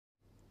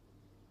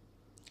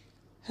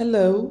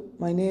Hello,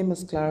 my name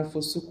is Clara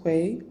Fosu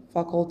Quaye,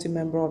 faculty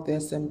member of the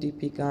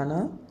SMDP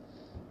Ghana,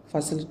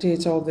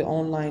 facilitator of the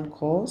online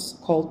course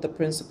called The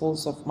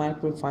Principles of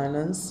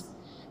Microfinance,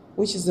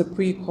 which is a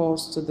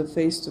pre-course to the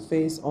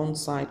face-to-face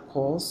on-site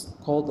course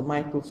called the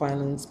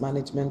Microfinance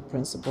Management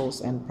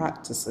Principles and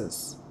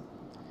Practices.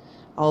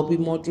 I'll be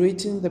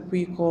moderating the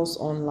pre-course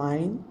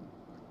online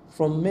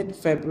from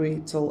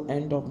mid-February till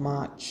end of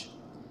March.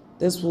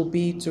 This will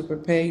be to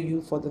prepare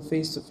you for the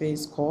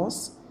face-to-face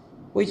course,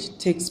 which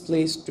takes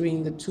place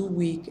during the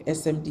 2-week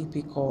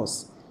SMDP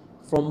course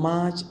from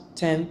March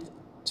 10th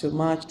to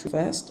March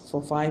 1st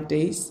for 5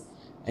 days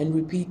and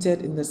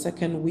repeated in the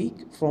second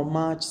week from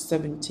March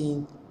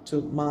 17th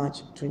to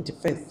March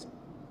 25th.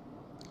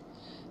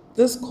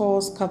 This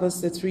course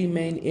covers the 3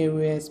 main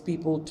areas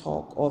people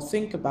talk or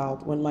think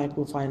about when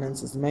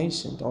microfinance is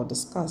mentioned or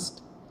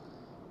discussed.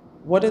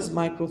 What is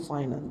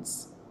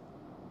microfinance?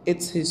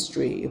 Its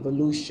history,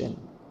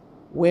 evolution,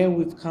 where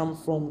we've come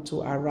from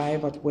to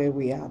arrive at where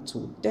we are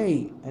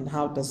today, and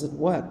how does it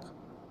work?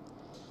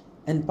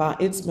 And by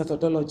its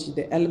methodology,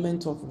 the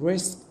element of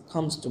risk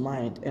comes to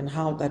mind and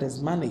how that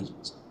is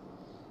managed.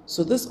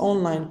 So this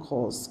online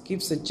course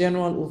gives a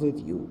general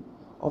overview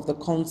of the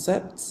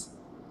concepts,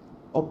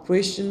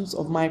 operations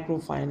of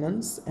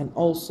microfinance, and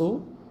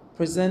also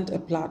present a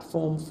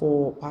platform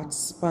for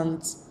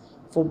participants,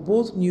 for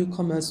both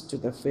newcomers to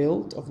the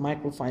field of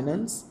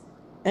microfinance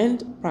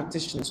and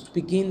practitioners, to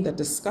begin the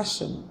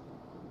discussion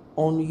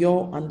on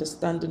your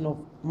understanding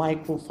of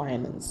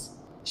microfinance,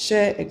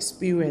 share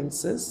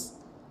experiences,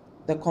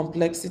 the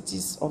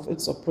complexities of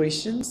its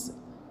operations,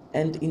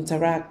 and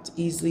interact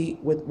easily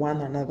with one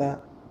another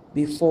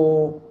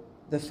before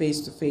the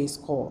face-to-face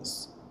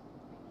course.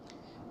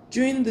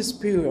 During this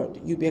period,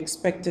 you'll be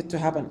expected to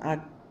have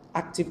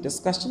active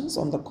discussions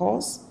on the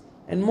course,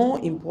 and more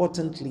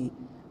importantly,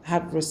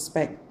 have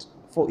respect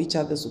for each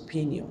other's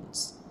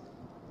opinions.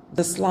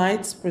 The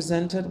slides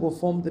presented will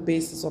form the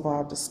basis of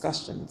our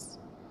discussions.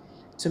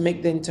 To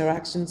make the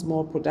interactions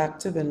more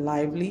productive and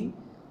lively,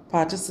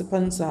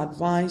 participants are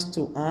advised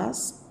to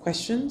ask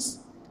questions,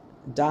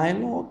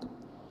 dialogue,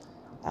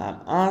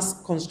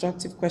 ask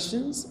constructive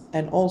questions,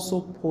 and also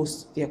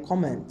post their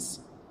comments.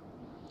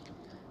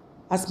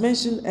 As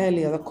mentioned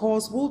earlier, the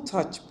course will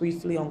touch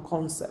briefly on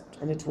concept,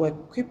 and it will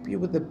equip you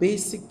with the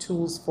basic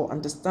tools for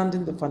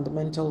understanding the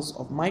fundamentals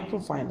of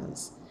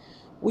microfinance,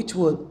 which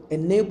will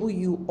enable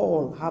you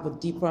all have a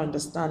deeper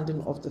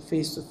understanding of the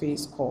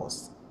face-to-face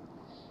course.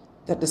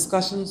 The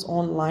discussions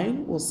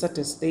online will set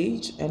a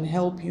stage and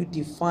help you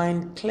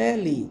define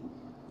clearly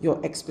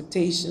your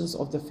expectations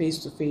of the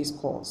face-to-face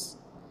course.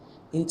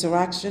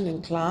 Interaction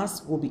in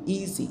class will be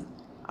easy,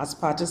 as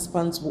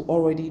participants will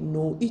already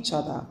know each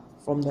other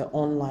from the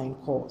online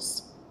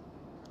course.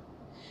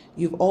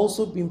 You've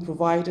also been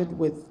provided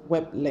with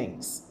web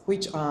links,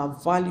 which are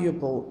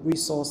valuable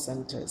resource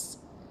centers.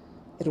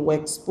 It will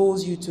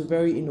expose you to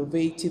very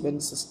innovative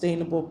and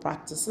sustainable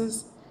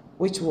practices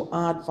which will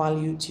add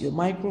value to your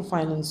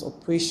microfinance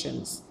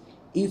operations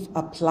if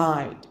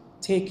applied,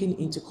 taking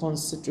into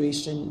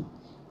consideration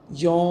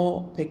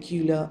your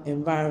peculiar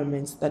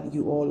environments that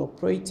you all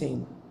operate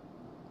in.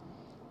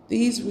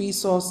 These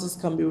resources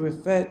can be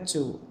referred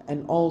to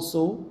and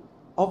also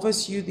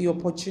offers you the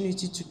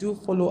opportunity to do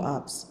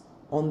follow-ups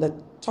on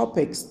the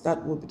topics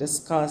that will be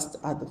discussed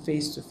at the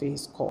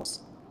face-to-face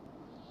course.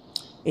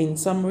 In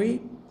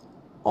summary,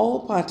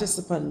 all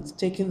participants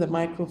taking the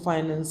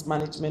Microfinance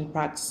Management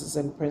Practices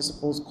and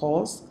Principles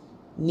course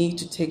need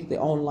to take the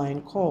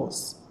online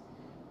course.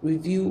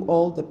 Review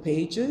all the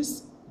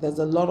pages. There's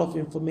a lot of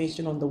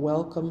information on the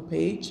welcome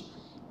page.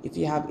 If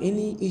you have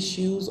any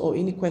issues or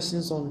any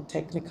questions on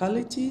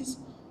technicalities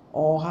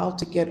or how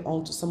to get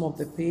onto some of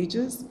the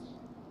pages,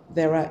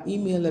 there are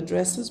email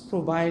addresses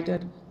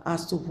provided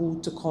as to who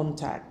to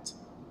contact.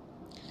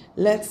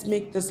 Let's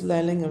make this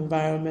learning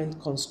environment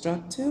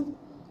constructive,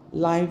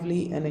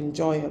 lively, and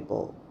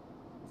enjoyable.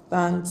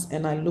 Thanks,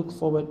 and I look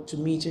forward to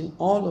meeting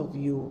all of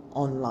you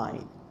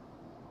online.